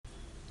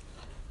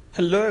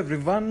Hello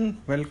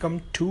everyone,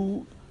 welcome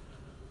to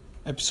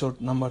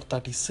episode number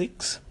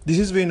 36. This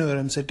is Venu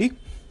RMCT.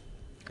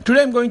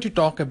 Today I'm going to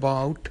talk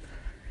about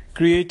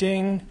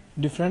creating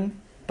different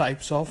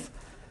types of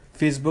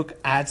Facebook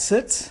ad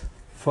sets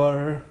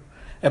for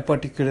a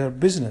particular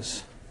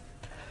business.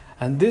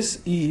 And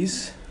this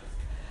is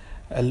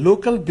a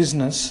local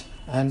business,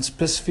 and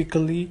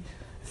specifically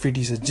if it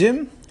is a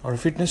gym or a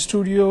fitness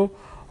studio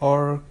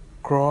or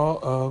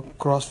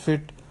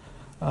CrossFit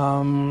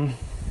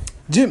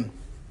gym.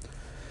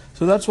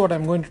 So that's what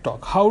I'm going to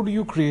talk. How do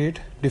you create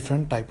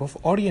different type of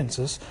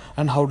audiences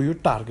and how do you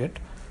target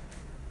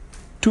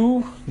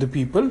to the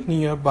people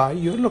nearby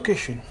your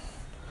location?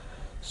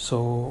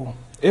 So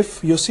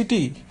if your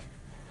city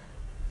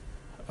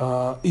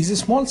is a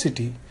small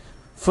city,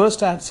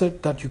 first ad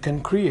set that you can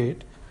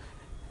create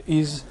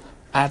is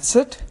ad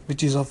set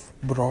which is of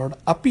broad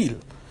appeal.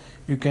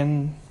 You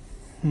can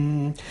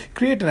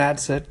create an ad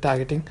set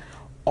targeting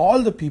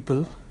all the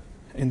people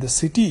in the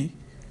city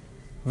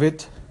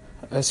with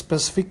a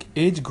specific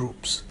age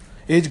group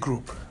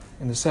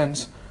in the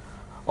sense,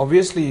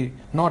 obviously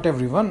not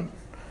everyone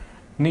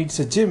needs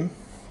a gym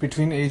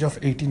between age of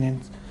 18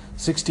 and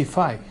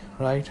 65,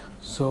 right?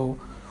 So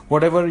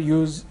whatever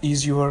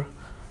is your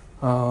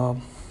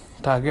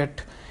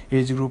target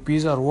age group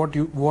is, or what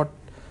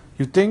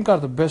you think are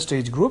the best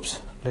age groups,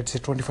 let's say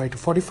 25 to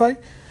 45,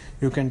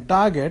 you can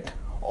target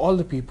all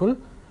the people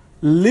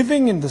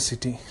living in the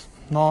city,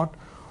 not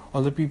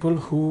all the people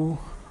who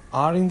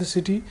are in the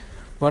city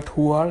but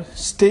who are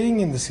staying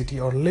in the city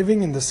or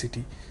living in the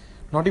city,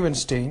 not even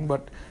staying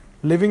but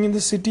living in the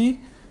city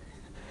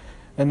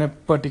in a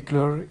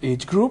particular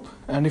age group.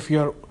 And if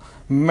you're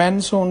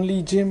men's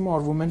only gym or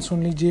women's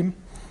only gym,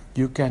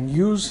 you can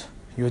use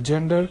your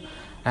gender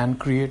and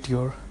create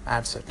your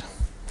ad set.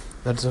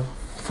 That's the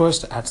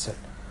first ad set.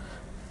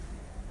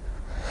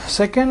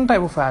 Second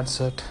type of ad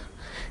set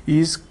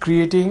is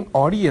creating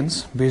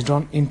audience based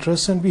on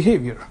interests and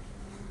behavior.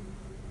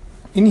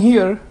 In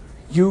here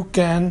you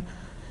can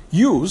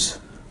use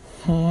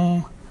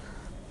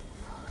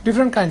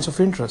different kinds of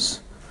interests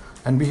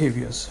and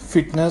behaviors: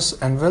 fitness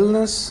and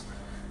wellness,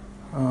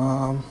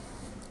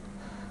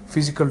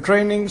 physical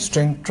training,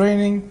 strength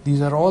training.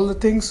 These are all the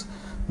things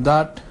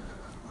that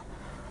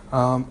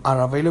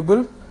are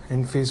available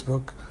in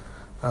Facebook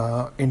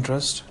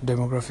interest,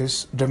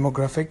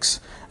 demographics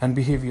and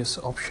behaviors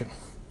option.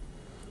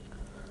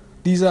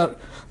 These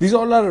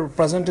all are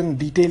present in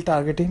detailed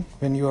targeting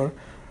when you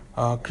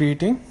are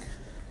creating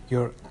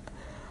your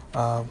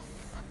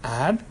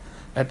ad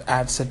at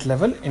ad set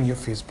level in your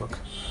Facebook.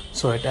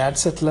 So at ad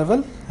set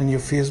level in your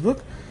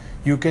Facebook,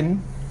 you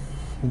can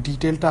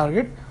detail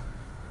target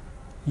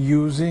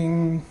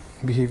using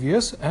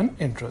behaviors and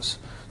interests.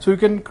 So you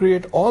can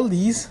create all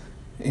these,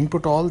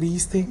 input all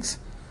these things,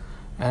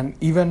 and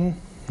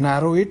even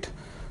narrow it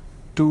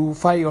to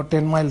 5 or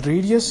 10 mile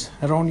radius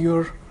around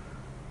your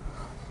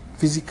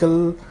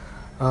physical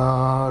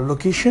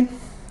location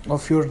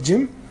of your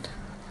gym,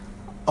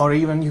 or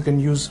even you can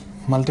use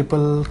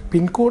multiple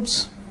pin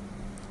codes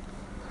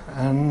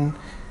and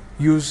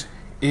use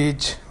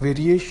age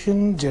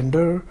variation,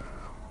 gender,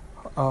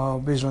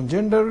 based on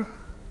gender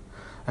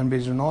and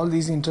based on all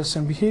these interests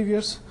and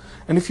behaviors.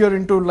 And if you're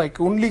into like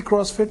only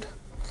CrossFit,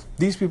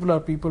 these people are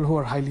people who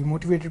are highly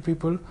motivated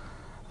people,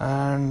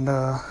 and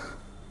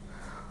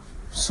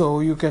so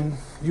you can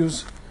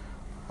use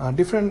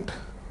different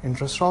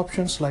interest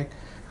options like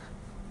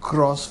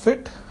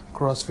CrossFit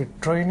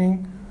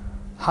training,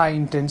 high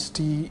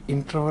intensity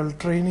interval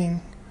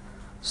training,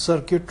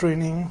 circuit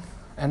training,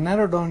 and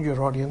narrow down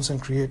your audience and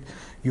create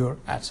your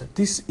ad set.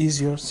 This is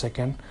your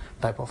second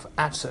type of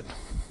ad set.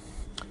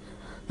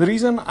 The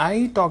reason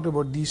I talked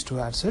about these two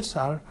ad sets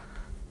are,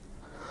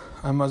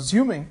 I'm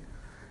assuming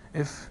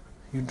if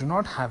you do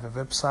not have a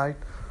website,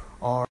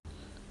 or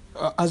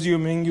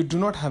assuming you do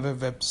not have a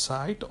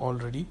website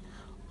already,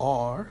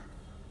 or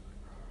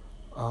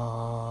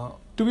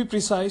to be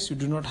precise, you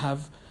do not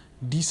have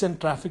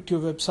decent traffic to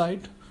your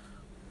website,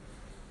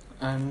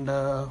 and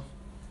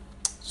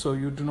so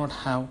you do not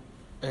have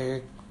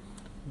a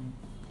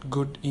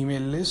good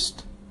email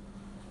list,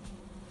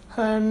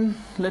 and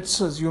let's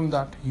assume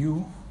that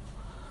you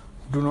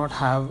do not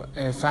have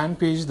a fan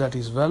page that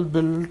is well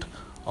built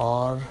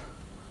or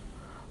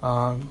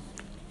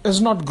is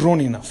not grown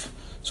enough.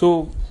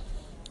 So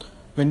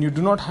when you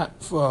do not have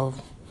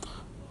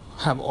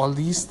all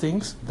these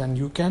things, then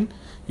you can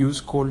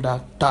use cold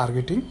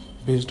targeting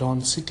based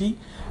on city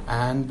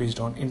and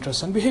based on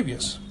interests and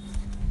behaviors.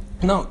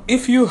 Now,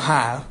 if you're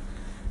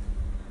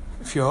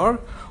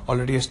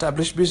already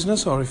established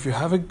business, or if you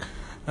have a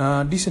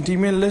decent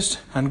email list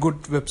and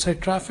good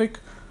website traffic,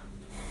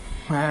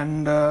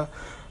 and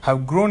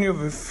have grown your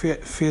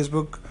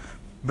Facebook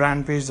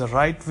brand page the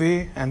right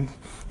way, and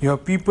you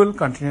have people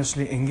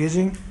continuously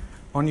engaging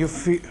on your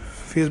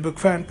Facebook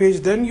fan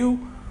page, then you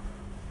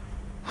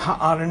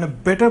are in a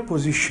better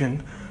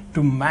position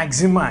to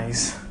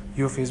maximize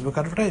your Facebook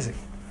advertising.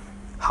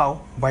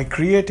 How? By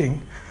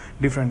creating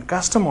different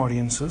custom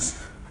audiences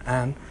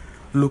and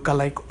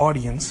lookalike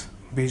audience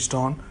based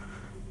on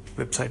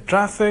website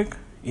traffic,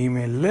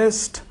 email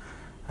list,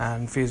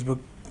 and Facebook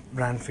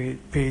brand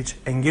page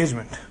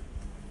engagement.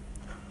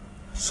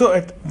 So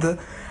at the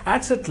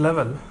ad set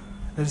level,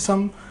 there is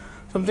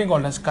something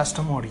called as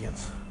custom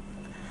audience.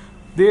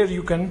 There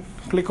you can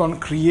click on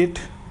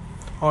create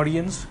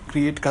audience,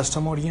 create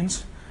custom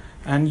audience,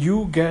 and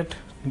you get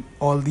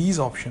all these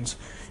options.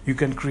 You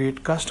can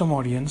create custom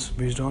audience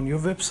based on your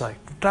website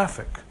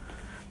traffic,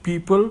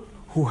 people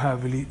who have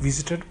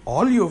visited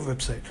all your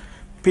website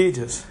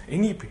pages,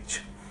 any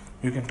page.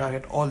 You can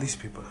target all these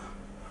people,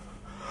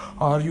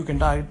 or you can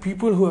target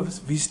people who have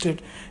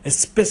visited a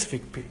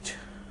specific page.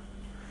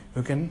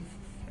 You can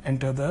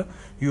enter the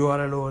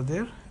URL over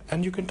there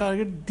and you can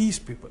target these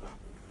people,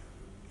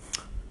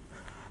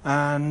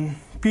 and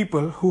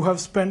people who have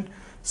spent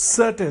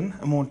certain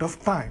amount of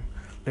time,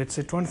 let's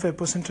say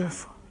 25%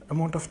 of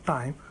amount of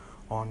time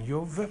on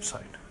your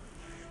website.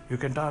 You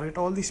can target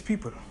all these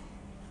people,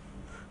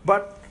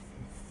 but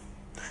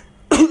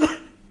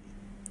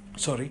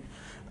sorry,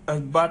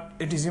 but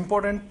it is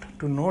important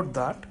to note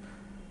that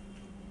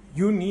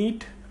you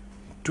need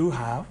to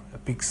have a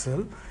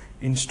pixel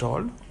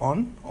installed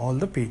on all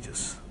the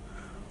pages.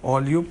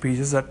 All your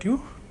pages that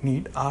you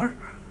need are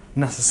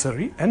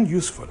necessary and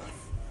useful.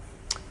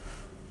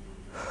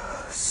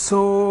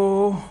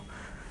 So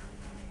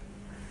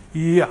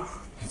yeah,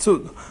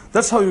 so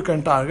that's how you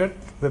can target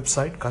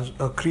website,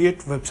 create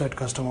website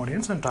custom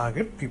audience and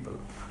target people.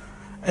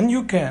 And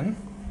you can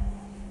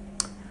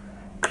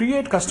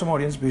create custom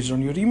audience based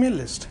on your email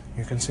list.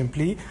 You can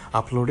simply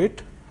upload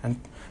it, and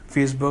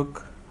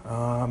Facebook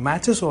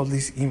matches all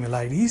these email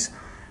IDs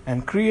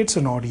and creates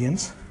an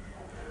audience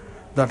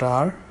that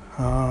are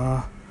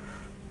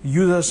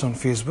users on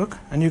Facebook,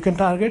 and you can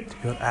target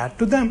your ad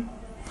to them.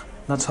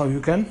 That's how you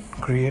can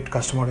create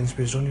custom audience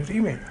based on your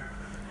email.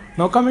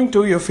 Now coming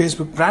to your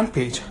Facebook brand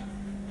page,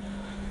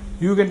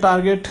 you can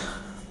target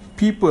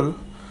people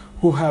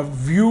who have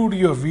viewed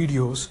your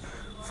videos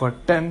for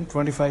 10,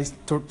 25,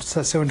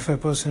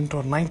 75%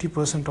 or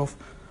 90% of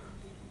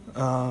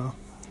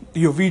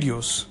your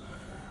videos,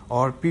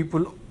 or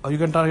people, or you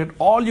can target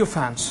all your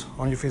fans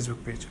on your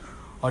Facebook page,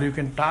 or you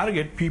can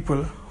target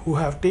people who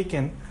have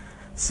taken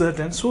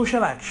certain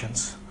social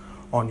actions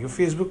on your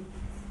Facebook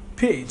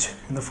page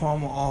in the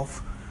form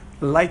of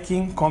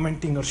liking,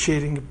 commenting, or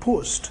sharing a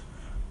post.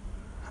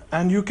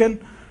 And you can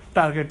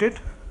target it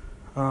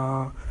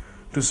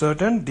to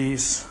certain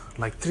days,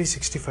 like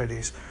 365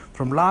 days.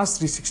 From last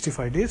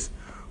 365 days,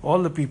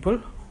 all the people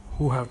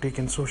who have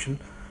taken social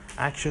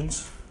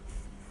actions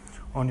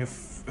on your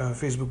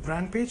Facebook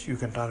brand page, you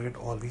can target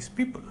all these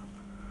people.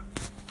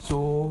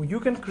 So you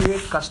can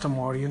create custom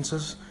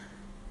audiences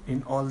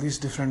in all these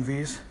different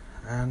ways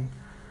and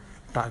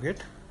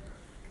target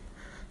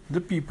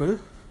the people.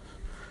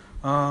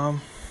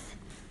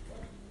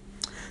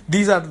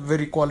 These are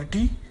very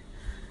quality.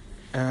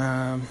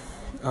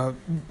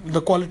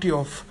 The quality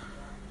of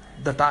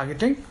the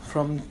targeting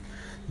from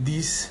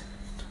these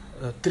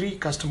three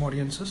custom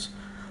audiences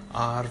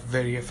are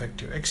very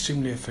effective,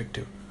 extremely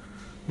effective.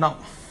 Now,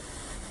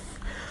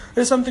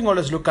 there's something called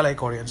as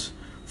lookalike audience.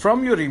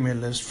 From your email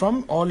list,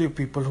 from all your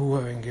people who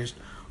have engaged,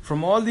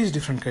 from all these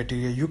different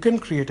criteria, you can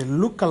create a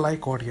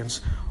lookalike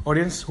audience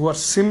who are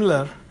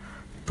similar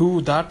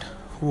to that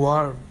who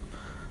are,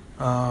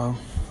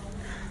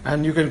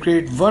 and you can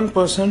create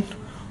 1%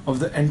 of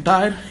the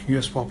entire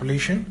US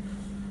population.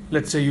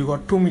 Let's say you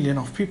got 2 million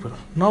of people.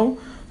 Now,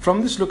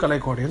 from this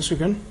lookalike audience, you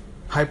can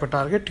hyper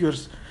target your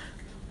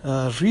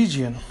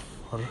region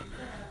or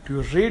to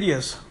your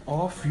radius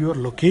of your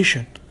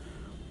location,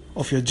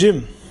 of your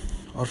gym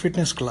or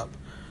fitness club.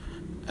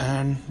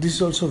 And this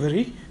is also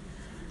very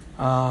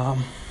high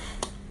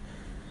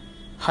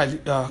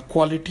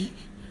quality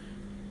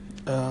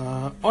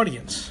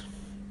audience.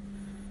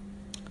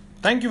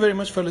 Thank you very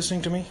much for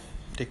listening to me.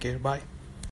 Take care. Bye.